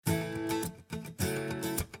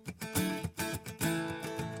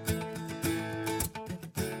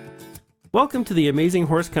Welcome to the Amazing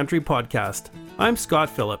Horse Country podcast. I'm Scott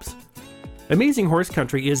Phillips. Amazing Horse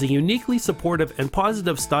Country is a uniquely supportive and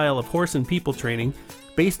positive style of horse and people training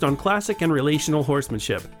based on classic and relational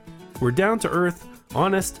horsemanship. We're down to earth,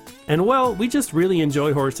 honest, and well, we just really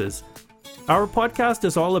enjoy horses. Our podcast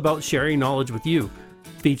is all about sharing knowledge with you,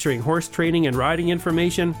 featuring horse training and riding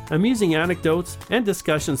information, amusing anecdotes, and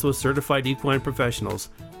discussions with certified equine professionals.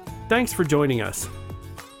 Thanks for joining us.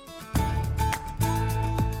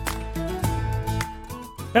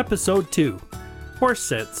 Episode 2, Horse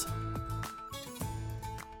Sits.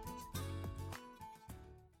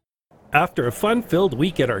 After a fun-filled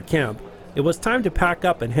week at our camp, it was time to pack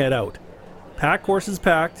up and head out. Pack horses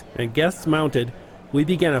packed and guests mounted, we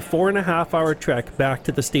began a 4.5-hour trek back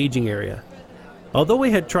to the staging area. Although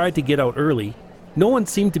we had tried to get out early, no one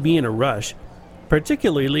seemed to be in a rush,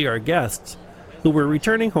 particularly our guests, who were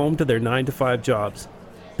returning home to their 9-to-5 jobs.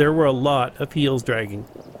 There were a lot of heels dragging.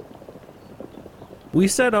 We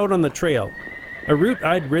set out on the trail, a route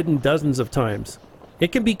I'd ridden dozens of times.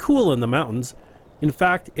 It can be cool in the mountains. In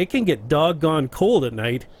fact, it can get doggone cold at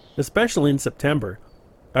night, especially in September.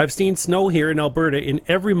 I've seen snow here in Alberta in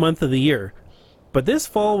every month of the year, but this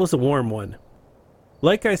fall was a warm one.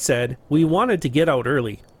 Like I said, we wanted to get out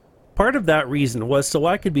early. Part of that reason was so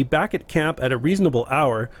I could be back at camp at a reasonable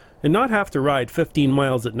hour and not have to ride 15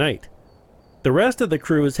 miles at night. The rest of the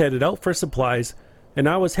crew is headed out for supplies, and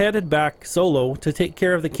I was headed back solo to take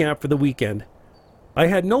care of the camp for the weekend. I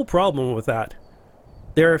had no problem with that.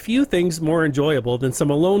 There are few things more enjoyable than some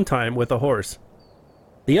alone time with a horse.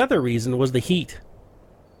 The other reason was the heat.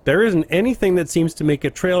 There isn't anything that seems to make a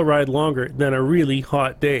trail ride longer than a really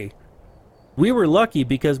hot day. We were lucky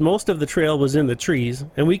because most of the trail was in the trees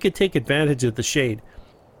and we could take advantage of the shade.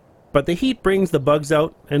 But the heat brings the bugs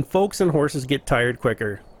out and folks and horses get tired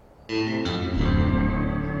quicker.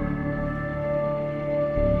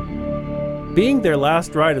 Being their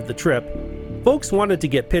last ride of the trip, folks wanted to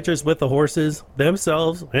get pictures with the horses,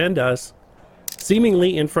 themselves, and us,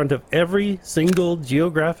 seemingly in front of every single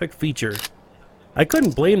geographic feature. I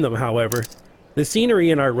couldn't blame them, however. The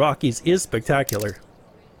scenery in our Rockies is spectacular.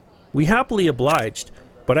 We happily obliged,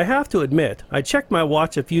 but I have to admit, I checked my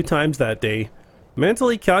watch a few times that day,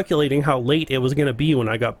 mentally calculating how late it was going to be when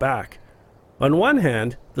I got back. On one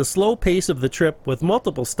hand, the slow pace of the trip with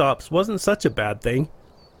multiple stops wasn't such a bad thing.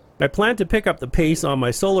 I planned to pick up the pace on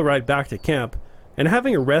my solo ride back to camp, and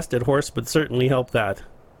having a rested horse would certainly help that.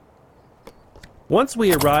 Once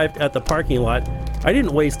we arrived at the parking lot, I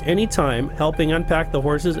didn't waste any time helping unpack the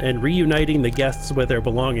horses and reuniting the guests with their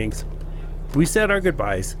belongings. We said our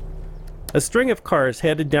goodbyes. A string of cars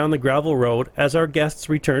headed down the gravel road as our guests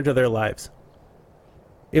returned to their lives.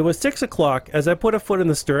 It was 6 o'clock as I put a foot in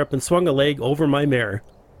the stirrup and swung a leg over my mare.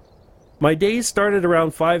 My days started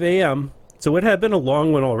around 5 a.m., so it had been a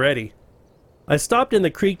long one already. I stopped in the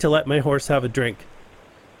creek to let my horse have a drink.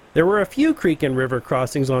 There were a few creek and river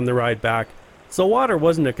crossings on the ride back, so water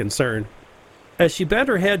wasn't a concern. As she bent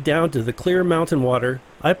her head down to the clear mountain water,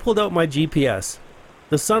 I pulled out my GPS.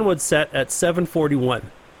 The sun would set at 7:41,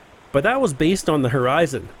 but that was based on the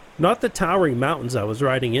horizon, not the towering mountains I was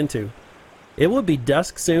riding into. It would be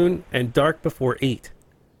dusk soon and dark before 8.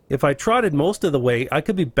 If I trotted most of the way, I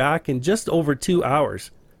could be back in just over 2 hours.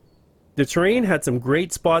 The terrain had some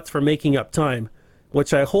great spots for making up time,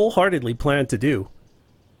 which I wholeheartedly planned to do.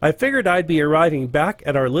 I figured I'd be arriving back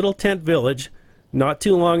at our little tent village not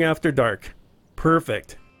too long after dark.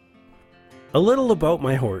 Perfect. A little about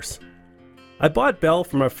my horse. I bought Belle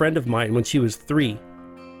from a friend of mine when she was 3.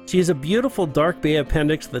 She is a beautiful dark bay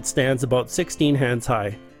appendix that stands about 16 hands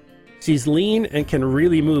high. She's lean and can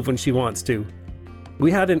really move when she wants to.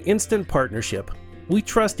 We had an instant partnership. We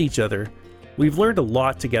trust each other. We've learned a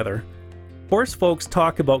lot together. Horse folks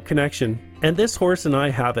talk about connection, and this horse and I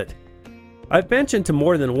have it. I've mentioned to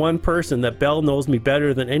more than one person that Belle knows me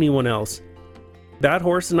better than anyone else. That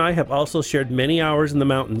horse and I have also shared many hours in the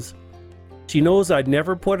mountains. She knows I'd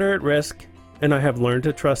never put her at risk, and I have learned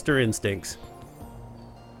to trust her instincts.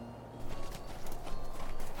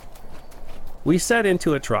 We set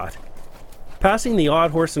into a trot. Passing the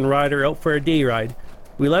odd horse and rider out for a day ride,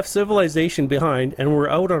 we left civilization behind and were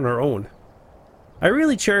out on our own. I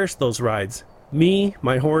really cherished those rides. Me,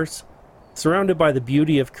 my horse, surrounded by the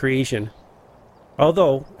beauty of creation.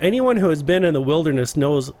 Although, anyone who has been in the wilderness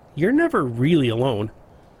knows you're never really alone.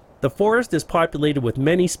 The forest is populated with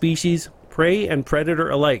many species, prey and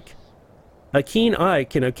predator alike. A keen eye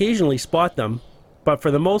can occasionally spot them, but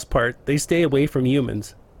for the most part, they stay away from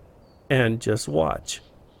humans. And just watch.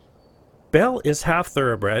 Belle is half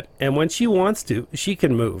thoroughbred, and when she wants to, she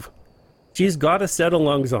can move. She's got a set of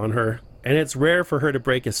lungs on her, and it's rare for her to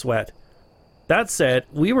break a sweat. That said,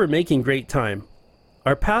 we were making great time.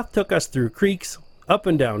 Our path took us through creeks, up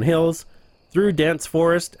and down hills, through dense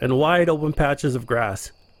forest and wide open patches of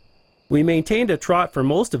grass. We maintained a trot for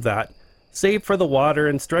most of that, save for the water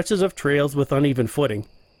and stretches of trails with uneven footing.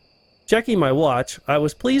 Checking my watch, I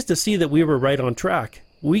was pleased to see that we were right on track.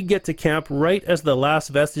 We'd get to camp right as the last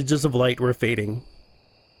vestiges of light were fading.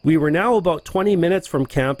 We were now about 20 minutes from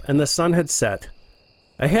camp and the sun had set.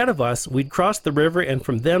 Ahead of us, we'd crossed the river, and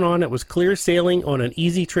from then on it was clear sailing on an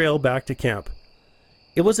easy trail back to camp.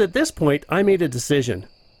 It was at this point I made a decision.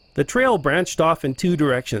 The trail branched off in two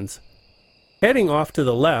directions. Heading off to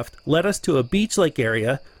the left led us to a beach-like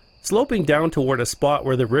area, sloping down toward a spot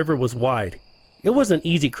where the river was wide. It was an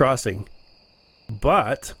easy crossing.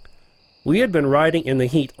 But we had been riding in the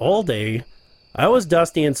heat all day. I was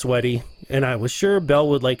dusty and sweaty, and I was sure Belle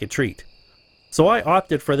would like a treat. So I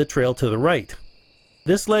opted for the trail to the right.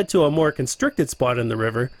 This led to a more constricted spot in the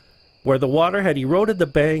river, where the water had eroded the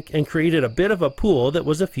bank and created a bit of a pool that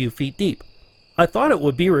was a few feet deep. I thought it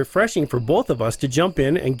would be refreshing for both of us to jump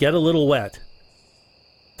in and get a little wet.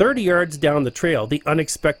 30 yards down the trail, the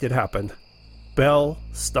unexpected happened. Belle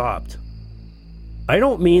stopped. I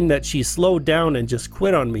don't mean that she slowed down and just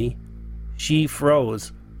quit on me. She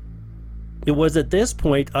froze. It was at this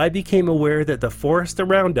point I became aware that the forest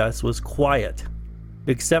around us was quiet,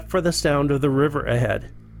 except for the sound of the river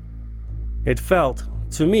ahead. It felt,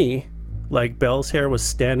 to me, like Belle's hair was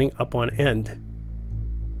standing up on end.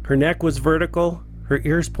 Her neck was vertical, her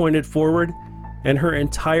ears pointed forward, and her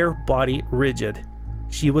entire body rigid.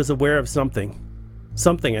 She was aware of something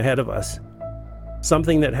ahead of us.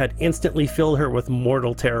 Something that had instantly filled her with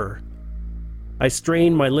mortal terror. I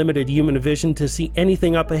strained my limited human vision to see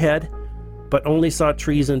anything up ahead, but only saw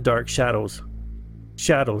trees and dark shadows.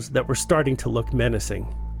 Shadows that were starting to look menacing.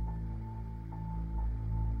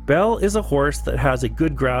 Belle is a horse that has a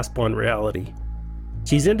good grasp on reality.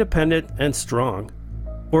 She's independent and strong.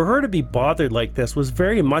 For her to be bothered like this was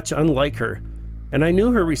very much unlike her, and I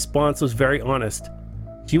knew her response was very honest.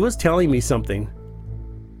 She was telling me something.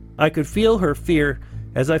 I could feel her fear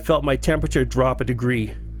as I felt my temperature drop a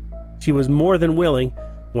degree. She was more than willing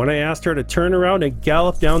when I asked her to turn around and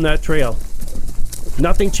gallop down that trail.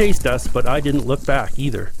 Nothing chased us, but I didn't look back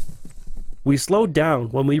either. We slowed down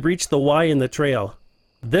when we reached the Y in the trail.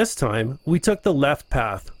 This time, we took the left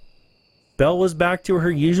path. Belle was back to her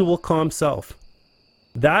usual calm self.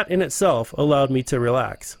 That in itself allowed me to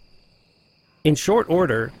relax. In short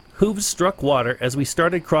order, hooves struck water as we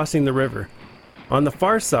started crossing the river. On the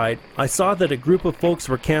far side, I saw that a group of folks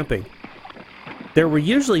were camping. There were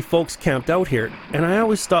usually folks camped out here, and I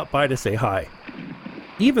always stopped by to say hi.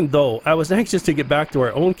 Even though I was anxious to get back to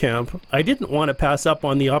our own camp, I didn't want to pass up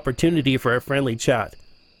on the opportunity for a friendly chat.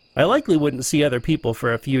 I likely wouldn't see other people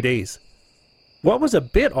for a few days. What was a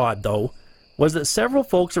bit odd, though, was that several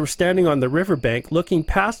folks were standing on the riverbank looking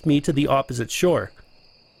past me to the opposite shore.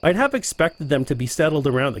 I'd have expected them to be settled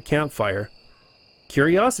around the campfire.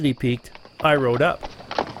 Curiosity piqued, I rode up.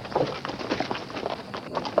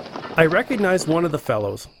 I recognized one of the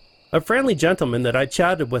fellows, a friendly gentleman that I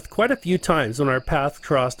chatted with quite a few times when our paths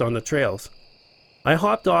crossed on the trails. I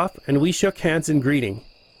hopped off and we shook hands in greeting.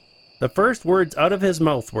 The first words out of his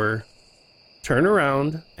mouth were, "Turn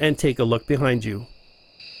around and take a look behind you."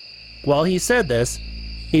 While he said this,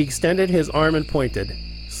 he extended his arm and pointed.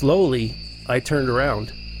 Slowly, I turned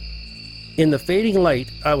around. In the fading light,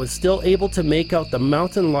 I was still able to make out the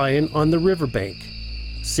mountain lion on the riverbank,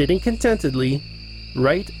 sitting contentedly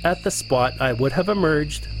right at the spot I would have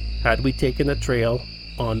emerged had we taken the trail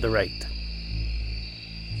on the right.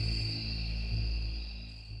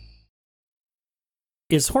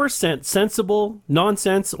 Is horse sense sensible,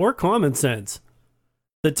 nonsense, or common sense?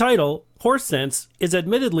 The title, Horse Sense, is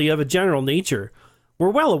admittedly of a general nature. We're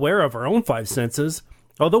well aware of our own five senses,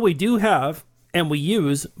 although we do have, and we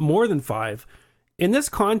use, more than five. In this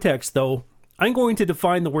context, though, I'm going to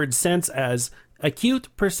define the word sense as acute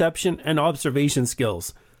perception and observation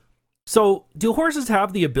skills. So, do horses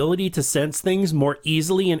have the ability to sense things more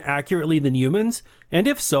easily and accurately than humans? And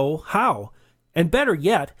if so, how? And better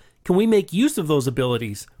yet, can we make use of those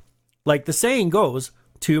abilities? Like the saying goes,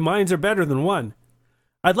 2 minds are better than 1.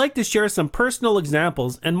 I'd like to share some personal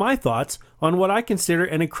examples and my thoughts on what I consider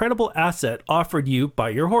an incredible asset offered you by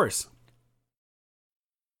your horse.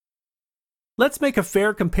 Let's make a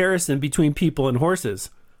fair comparison between people and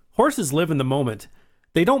horses. Horses live in the moment.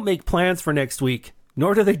 They don't make plans for next week,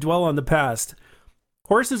 nor do they dwell on the past.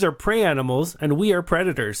 Horses are prey animals and we are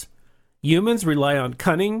predators. Humans rely on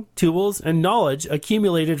cunning, tools, and knowledge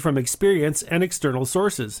accumulated from experience and external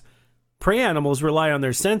sources. Prey animals rely on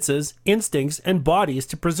their senses, instincts, and bodies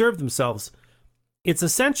to preserve themselves. It's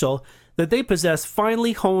essential that they possess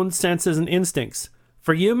finely honed senses and instincts.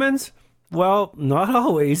 For humans, well, not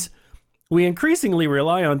always. We increasingly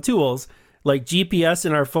rely on tools like GPS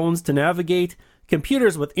in our phones to navigate,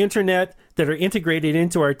 computers with internet that are integrated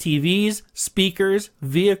into our TVs, speakers,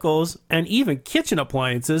 vehicles, and even kitchen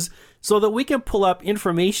appliances so that we can pull up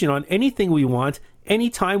information on anything we want,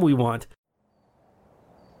 anytime we want.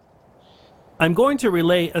 I'm going to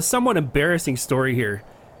relay a somewhat embarrassing story here.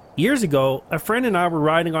 Years ago, a friend and I were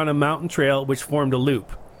riding on a mountain trail which formed a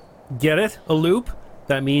loop. Get it? A loop?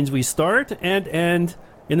 That means we start and end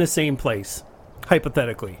in the same place,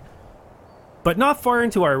 hypothetically. But not far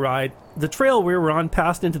into our ride, the trail we were on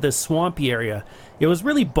passed into this swampy area. It was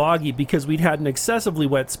really boggy because we'd had an excessively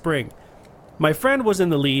wet spring. My friend was in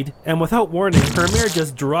the lead, and without warning, her mare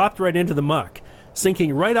just dropped right into the muck,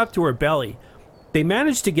 sinking right up to her belly. They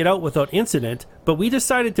managed to get out without incident, but we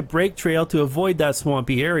decided to break trail to avoid that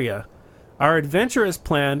swampy area. Our adventurous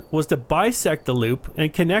plan was to bisect the loop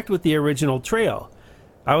and connect with the original trail.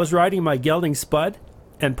 I was riding my gelding Spud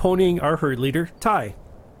and ponying our herd leader, Ty.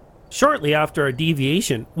 Shortly after our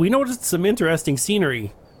deviation, we noticed some interesting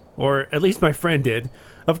scenery. Or at least my friend did.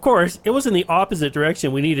 Of course, it was in the opposite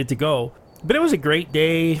direction we needed to go. But it was a great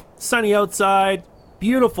day, sunny outside,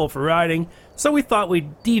 beautiful for riding, so we thought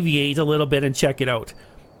we'd deviate a little bit and check it out.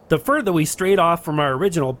 The further we strayed off from our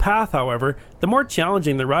original path, however, the more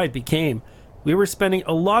challenging the ride became. We were spending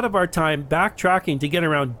a lot of our time backtracking to get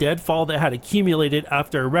around deadfall that had accumulated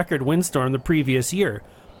after a record windstorm the previous year.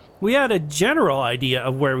 We had a general idea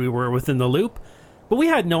of where we were within the loop, but we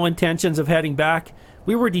had no intentions of heading back.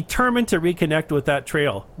 We were determined to reconnect with that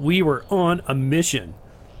trail. We were on a mission.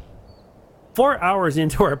 4 hours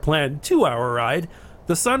into our planned 2-hour ride,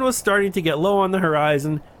 the sun was starting to get low on the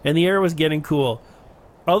horizon and the air was getting cool.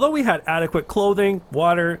 Although we had adequate clothing,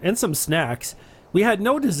 water, and some snacks, we had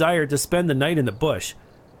no desire to spend the night in the bush.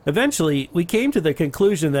 Eventually, we came to the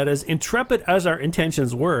conclusion that as intrepid as our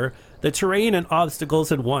intentions were, the terrain and obstacles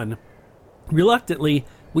had won. Reluctantly,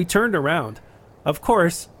 we turned around. Of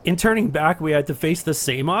course, in turning back, we had to face the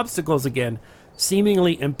same obstacles again,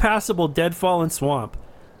 seemingly impassable deadfall and swamp.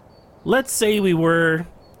 Let's say we were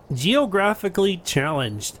geographically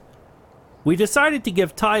challenged. We decided to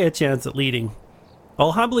give Ty a chance at leading.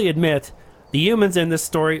 I'll humbly admit, the humans in this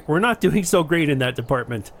story were not doing so great in that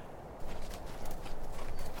department.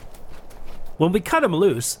 When we cut him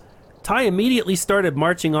loose, Ty immediately started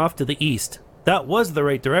marching off to the east. That was the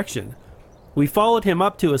right direction. We followed him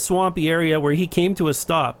up to a swampy area where he came to a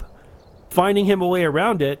stop. Finding him a way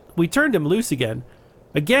around it, we turned him loose again.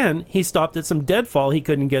 Again, he stopped at some deadfall he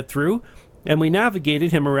couldn't get through, and we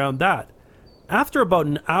navigated him around that. After about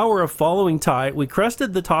an hour of following Ty, we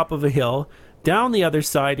crested the top of a hill, down the other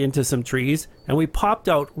side into some trees, and we popped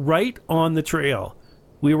out right on the trail.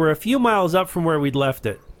 We were a few miles up from where we'd left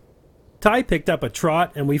it. Ty picked up a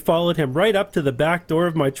trot, and we followed him right up to the back door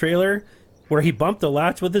of my trailer, where he bumped the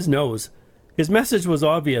latch with his nose. His message was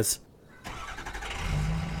obvious.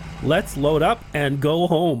 Let's load up and go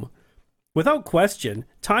home. Without question,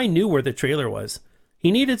 Ty knew where the trailer was.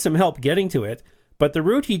 He needed some help getting to it, but the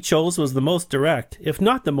route he chose was the most direct, if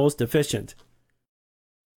not the most efficient.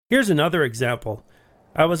 Here's another example.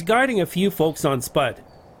 I was guiding a few folks on Spud.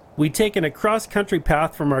 We'd taken a cross-country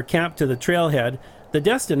path from our camp to the trailhead, the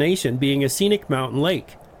destination being a scenic mountain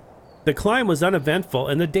lake. The climb was uneventful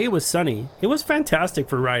and the day was sunny. It was fantastic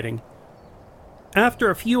for riding. After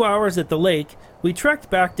a few hours at the lake, we trekked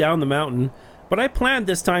back down the mountain, but I planned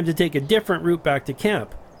this time to take a different route back to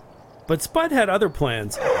camp. But Spud had other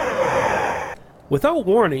plans. Without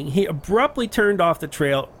warning, he abruptly turned off the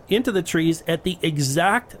trail into the trees at the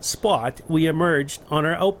exact spot we emerged on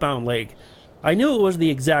our outbound leg. I knew it was the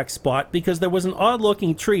exact spot because there was an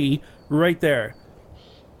odd-looking tree right there.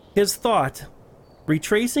 His thought,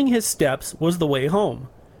 retracing his steps, was the way home.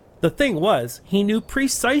 The thing was, he knew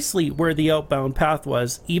precisely where the outbound path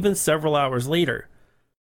was, even several hours later.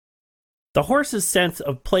 The horse's sense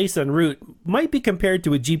of place and route might be compared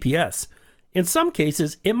to a GPS. In some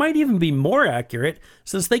cases, it might even be more accurate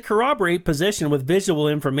since they corroborate position with visual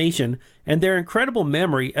information and their incredible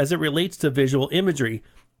memory as it relates to visual imagery.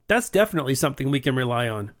 That's definitely something we can rely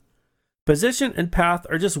on. Position and path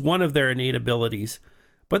are just one of their innate abilities.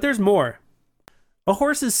 But there's more. A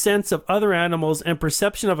horse's sense of other animals and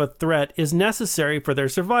perception of a threat is necessary for their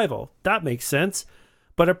survival. That makes sense.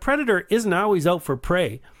 But a predator isn't always out for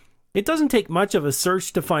prey. It doesn't take much of a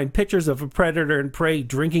search to find pictures of a predator and prey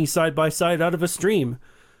drinking side by side out of a stream,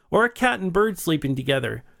 or a cat and bird sleeping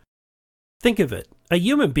together. Think of it. A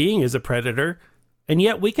human being is a predator, and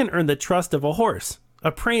yet we can earn the trust of a horse,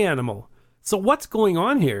 a prey animal. So what's going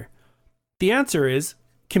on here? The answer is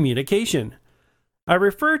communication. I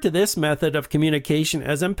refer to this method of communication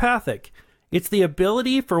as empathic. It's the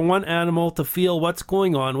ability for one animal to feel what's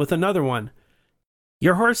going on with another one.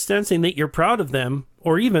 Your horse sensing that you're proud of them,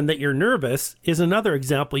 or even that you're nervous, is another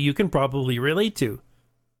example you can probably relate to.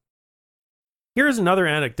 Here's another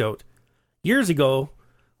anecdote. Years ago,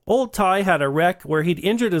 old Ty had a wreck where he'd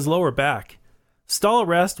injured his lower back. Stall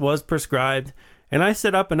rest was prescribed, and I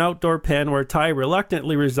set up an outdoor pen where Ty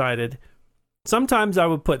reluctantly resided. Sometimes I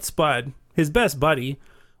would put Spud, his best buddy,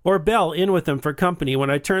 or Belle in with him for company when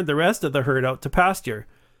I turned the rest of the herd out to pasture.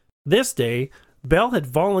 This day, Belle had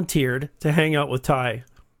volunteered to hang out with Ty.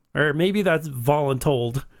 Or maybe that's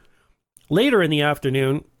voluntold. Later in the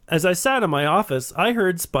afternoon, as I sat in my office, I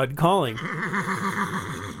heard Spud calling.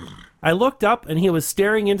 I looked up and he was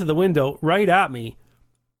staring into the window right at me.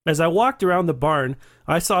 As I walked around the barn,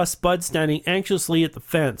 I saw Spud standing anxiously at the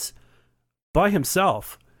fence, by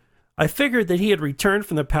himself. I figured that he had returned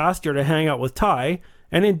from the pasture to hang out with Ty,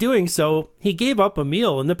 and in doing so, he gave up a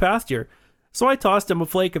meal in the pasture, so I tossed him a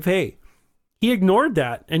flake of hay. He ignored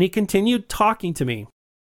that, and he continued talking to me.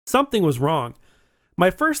 Something was wrong. My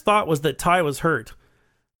first thought was that Ty was hurt.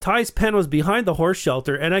 Ty's pen was behind the horse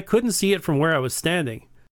shelter, and I couldn't see it from where I was standing.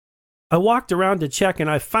 I walked around to check, and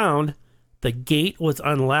I found the gate was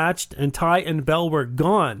unlatched, and Ty and Belle were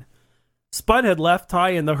gone. Spud had left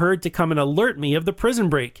Ty in the herd to come and alert me of the prison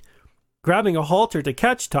break. Grabbing a halter to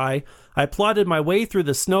catch Ty, I plodded my way through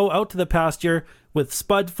the snow out to the pasture, with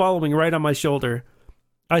Spud following right on my shoulder.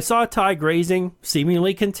 I saw Ty grazing,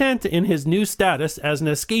 seemingly content in his new status as an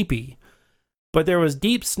escapee. But there was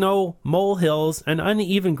deep snow, molehills, and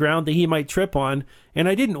uneven ground that he might trip on, and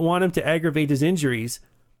I didn't want him to aggravate his injuries.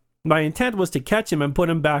 My intent was to catch him and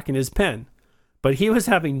put him back in his pen. But he was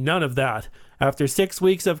having none of that. After 6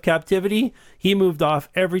 weeks of captivity, he moved off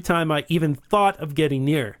every time I even thought of getting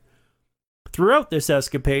near. Throughout this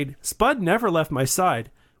escapade, Spud never left my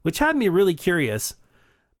side, which had me really curious.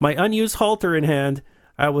 My unused halter in hand,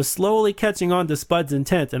 I was slowly catching on to Spud's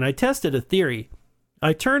intent, and I tested a theory.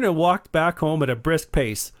 I turned and walked back home at a brisk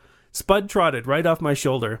pace. Spud trotted right off my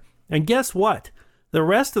shoulder. And guess what? The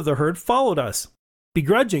rest of the herd followed us.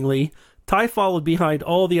 Begrudgingly, Ty followed behind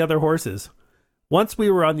all the other horses. Once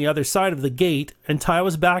we were on the other side of the gate, and Ty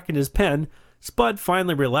was back in his pen, Spud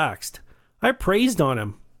finally relaxed. I praised on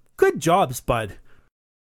him. Good job, Spud.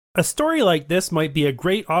 A story like this might be a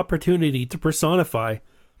great opportunity to personify.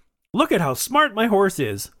 Look at how smart my horse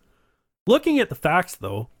is. Looking at the facts,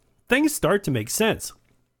 though, things start to make sense.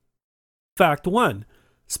 Fact 1.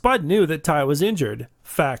 Spud knew that Ty was injured.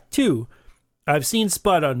 Fact 2. I've seen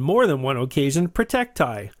Spud on more than one occasion protect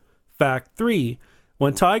Ty. Fact 3.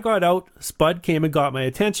 When Ty got out, Spud came and got my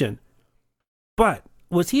attention. But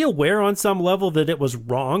was he aware on some level that it was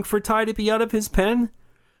wrong for Ty to be out of his pen?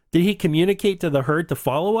 Did he communicate to the herd to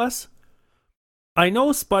follow us? I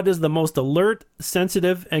know Spud is the most alert,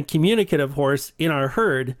 sensitive, and communicative horse in our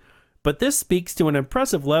herd, but this speaks to an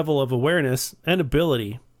impressive level of awareness and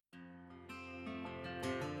ability.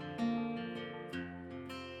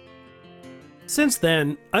 Since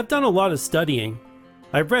then, I've done a lot of studying.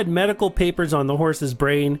 I've read medical papers on the horse's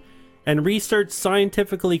brain and researched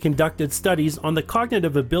scientifically conducted studies on the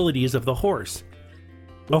cognitive abilities of the horse.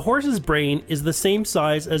 A horse's brain is the same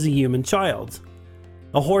size as a human child's.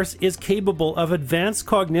 A horse is capable of advanced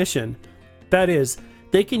cognition. That is,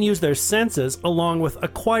 they can use their senses along with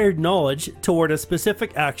acquired knowledge toward a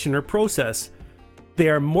specific action or process. They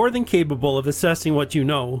are more than capable of assessing what you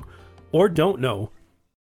know, or don't know.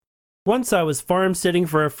 Once I was farm sitting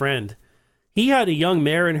for a friend. He had a young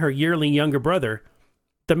mare and her yearling younger brother.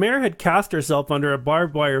 The mare had cast herself under a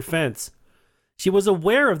barbed wire fence. She was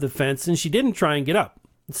aware of the fence and she didn't try and get up.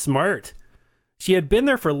 Smart. She had been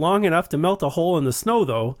there for long enough to melt a hole in the snow,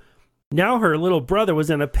 though. Now her little brother was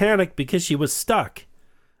in a panic because she was stuck.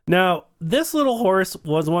 Now, this little horse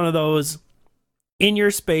was one of those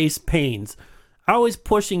in-your-space pains, always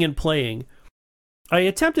pushing and playing. I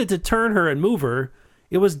attempted to turn her and move her.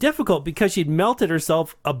 It was difficult because she'd melted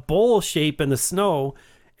herself a bowl shape in the snow,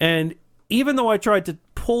 and even though I tried to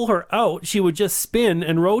pull her out, she would just spin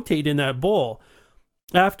and rotate in that bowl.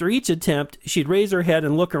 After each attempt, she'd raise her head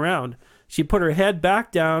and look around. She put her head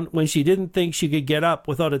back down when she didn't think she could get up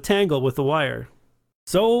without a tangle with the wire.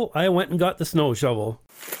 So I went and got the snow shovel.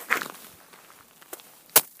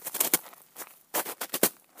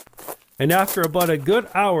 And after about a good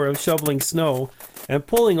hour of shoveling snow and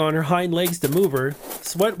pulling on her hind legs to move her,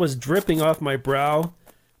 sweat was dripping off my brow,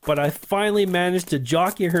 but I finally managed to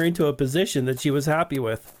jockey her into a position that she was happy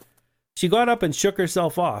with. She got up and shook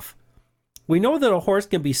herself off. We know that a horse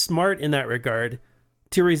can be smart in that regard,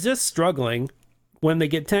 to resist struggling when they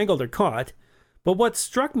get tangled or caught, But what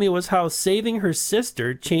struck me was how saving her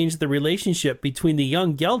sister changed the relationship between the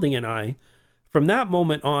young gelding and I. From that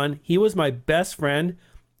moment on, he was my best friend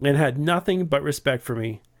and had nothing but respect for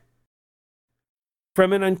me.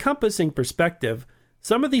 From an encompassing perspective,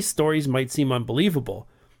 some of these stories might seem unbelievable.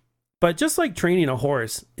 But just like training a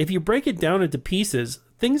horse, if you break it down into pieces,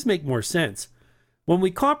 things make more sense. When we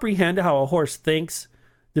comprehend how a horse thinks,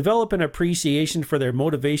 develop an appreciation for their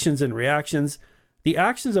motivations and reactions, the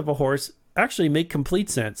actions of a horse actually make complete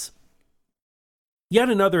sense. Yet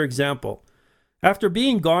another example. After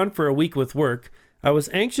being gone for a week with work, I was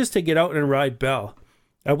anxious to get out and ride Belle.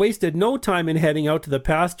 I wasted no time in heading out to the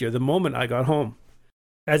pasture the moment I got home.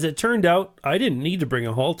 As it turned out, I didn't need to bring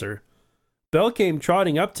a halter. Belle came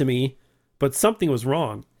trotting up to me, but something was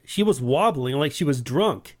wrong. She was wobbling like she was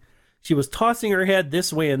drunk. She was tossing her head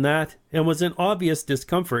this way and that, and was in obvious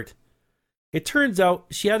discomfort. It turns out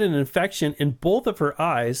she had an infection in both of her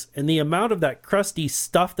eyes, and the amount of that crusty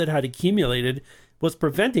stuff that had accumulated was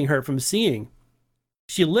preventing her from seeing.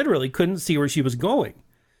 She literally couldn't see where she was going.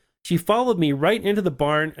 She followed me right into the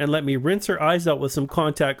barn and let me rinse her eyes out with some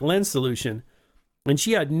contact lens solution. And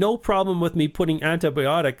she had no problem with me putting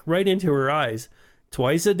antibiotic right into her eyes,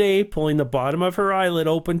 twice a day pulling the bottom of her eyelid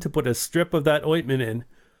open to put a strip of that ointment in.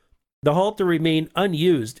 The halter remained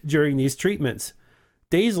unused during these treatments.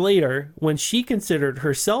 Days later, when she considered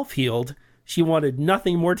herself healed, she wanted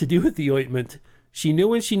nothing more to do with the ointment. She knew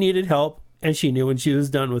when she needed help, and she knew when she was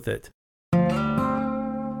done with it.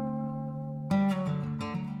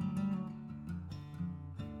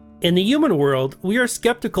 In the human world, we are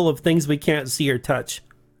skeptical of things we can't see or touch.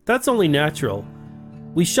 That's only natural.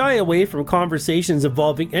 We shy away from conversations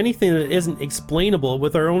involving anything that isn't explainable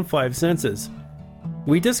with our own five senses.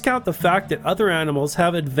 We discount the fact that other animals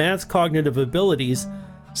have advanced cognitive abilities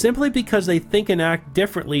simply because they think and act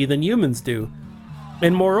differently than humans do.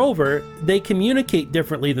 And moreover, they communicate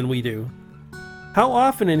differently than we do. How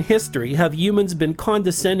often in history have humans been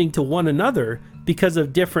condescending to one another because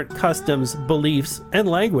of different customs, beliefs, and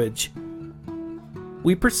language?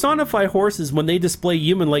 We personify horses when they display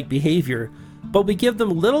human-like behavior, but we give them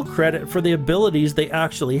little credit for the abilities they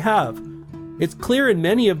actually have. It's clear in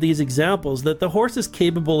many of these examples that the horse is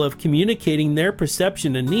capable of communicating their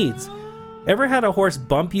perception and needs. Ever had a horse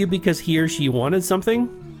bump you because he or she wanted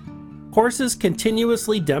something? Horses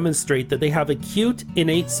continuously demonstrate that they have acute,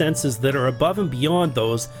 innate senses that are above and beyond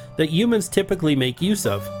those that humans typically make use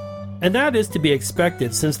of. And that is to be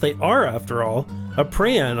expected since they are, after all, a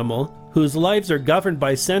prey animal whose lives are governed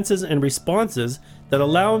by senses and responses that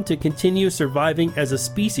allow them to continue surviving as a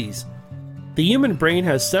species. The human brain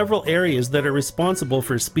has several areas that are responsible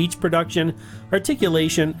for speech production,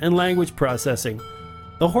 articulation, and language processing.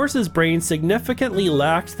 The horse's brain significantly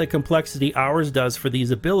lacks the complexity ours does for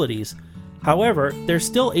these abilities. However, they're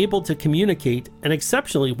still able to communicate, and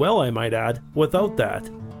exceptionally well, I might add, without that.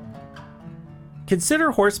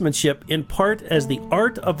 Consider horsemanship in part as the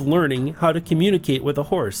art of learning how to communicate with a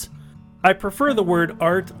horse. I prefer the word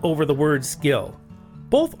art over the word skill.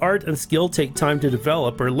 Both art and skill take time to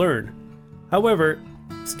develop or learn. However,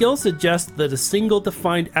 skill suggests that a single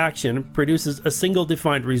defined action produces a single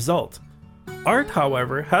defined result. Art,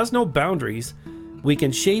 however, has no boundaries. We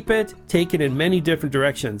can shape it, take it in many different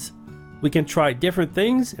directions. We can try different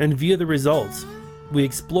things and view the results. We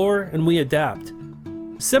explore and we adapt.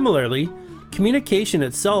 Similarly, communication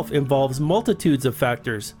itself involves multitudes of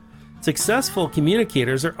factors. Successful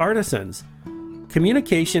communicators are artisans.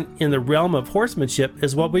 Communication in the realm of horsemanship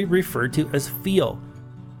is what we refer to as feel.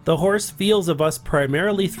 The horse feels of us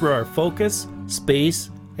primarily through our focus, space,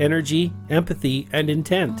 energy, empathy, and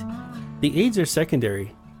intent. The aids are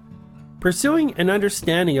secondary. Pursuing an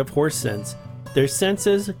understanding of horse sense, their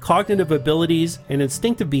senses, cognitive abilities, and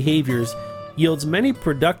instinctive behaviors yields many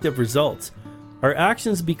productive results. Our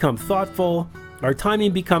actions become thoughtful, our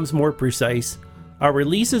timing becomes more precise, our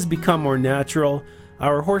releases become more natural,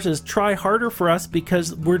 our horses try harder for us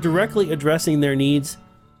because we're directly addressing their needs,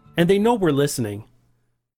 and they know we're listening.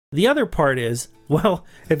 The other part is, well,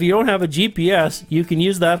 if you don't have a GPS, you can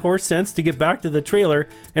use that horse sense to get back to the trailer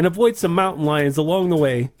and avoid some mountain lions along the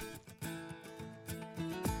way.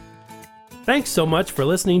 Thanks so much for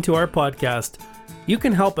listening to our podcast. You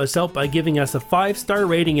can help us out by giving us a 5-star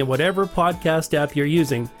rating in whatever podcast app you're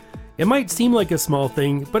using. It might seem like a small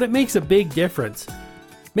thing, but it makes a big difference.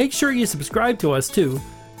 Make sure you subscribe to us too.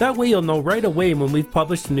 That way you'll know right away when we've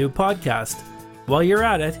published a new podcast. While you're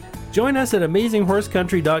at it, join us at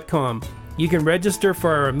AmazingHorseCountry.com. You can register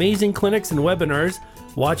for our amazing clinics and webinars,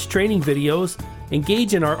 watch training videos,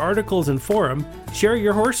 engage in our articles and forum, share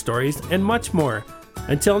your horse stories, and much more.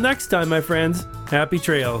 Until next time, my friends, happy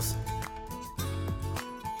trails.